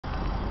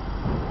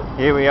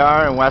Here we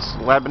are in West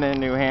Lebanon,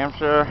 New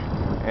Hampshire.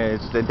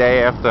 It's the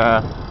day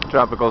after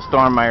Tropical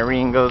Storm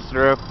Irene goes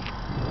through.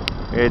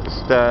 Today's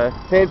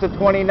the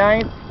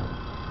 29th?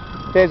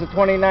 Today's the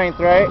 29th,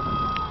 right?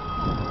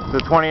 It's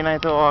the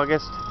 29th of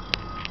August.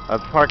 A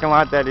parking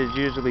lot that is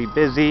usually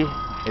busy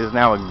is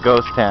now a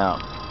ghost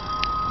town.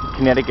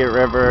 Connecticut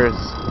River is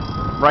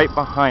right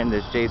behind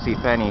this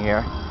JCPenney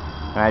here.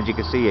 And as you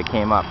can see, it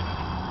came up.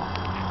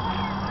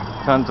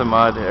 Tons of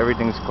mud,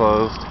 everything's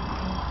closed.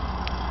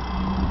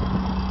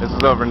 This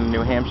is over in the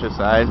New Hampshire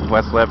side,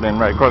 West Lebanon,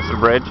 right across the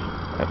bridge.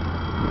 You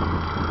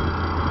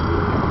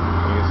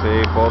can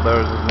see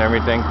bulldozers and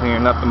everything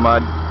cleaning up the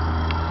mud.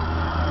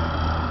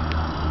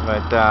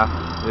 But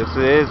this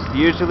is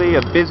usually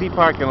a busy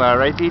parking lot,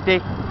 right,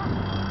 TT?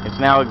 It's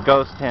now a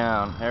ghost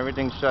town.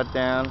 Everything's shut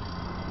down.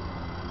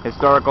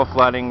 Historical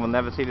flooding. We'll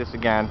never see this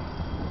again.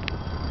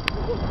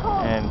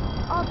 And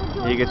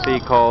you can see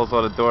Coles.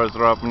 All the doors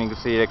are open. You can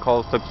see that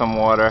Coles took some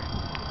water.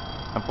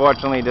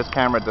 Unfortunately, this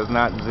camera does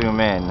not zoom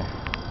in.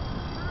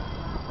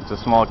 It's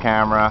a small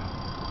camera,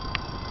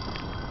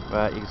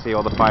 but you can see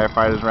all the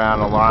firefighters around,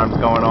 alarms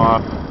going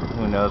off.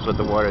 Who knows what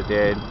the water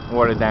did.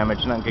 Water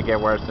damage, nothing could get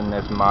worse than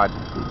this mud.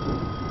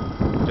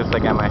 Just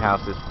like at my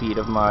house, there's feet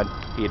of mud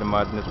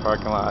in this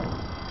parking lot.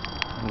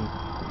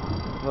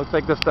 And looks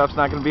like this stuff's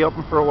not going to be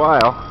open for a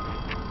while.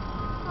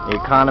 The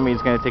economy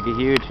is going to take a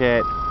huge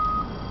hit.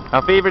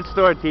 Our favorite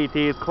store, TT,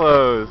 is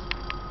closed.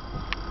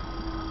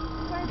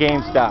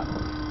 GameStop.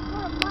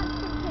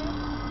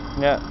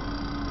 Yeah.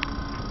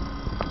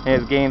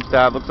 Here's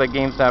GameStop. Looks like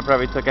GameStop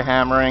probably took a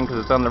hammering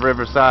because it's on the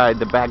riverside,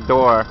 the back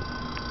door.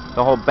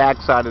 The whole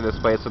back side of this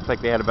place looks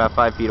like they had about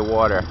 5 feet of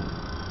water.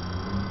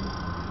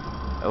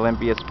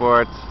 Olympia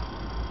Sports.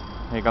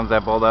 Here comes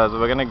that bulldozer.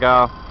 We're gonna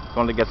go. Just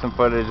wanted to get some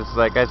footage. Just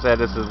like I said,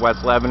 this is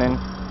West Lebanon,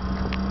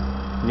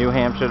 New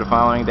Hampshire, the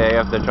following day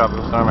after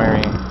Tropical Storm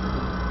Irene.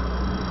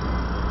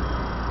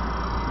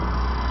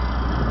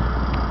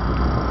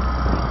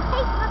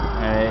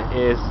 And it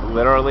is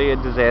literally a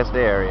disaster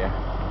area.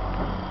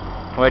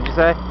 What'd you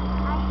say? I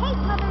hate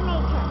Mother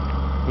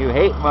Nature. You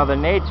hate Mother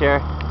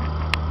Nature?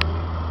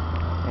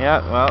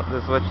 Yeah, well,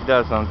 this is what she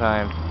does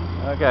sometimes.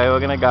 Okay, we're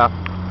gonna go.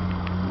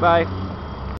 Bye.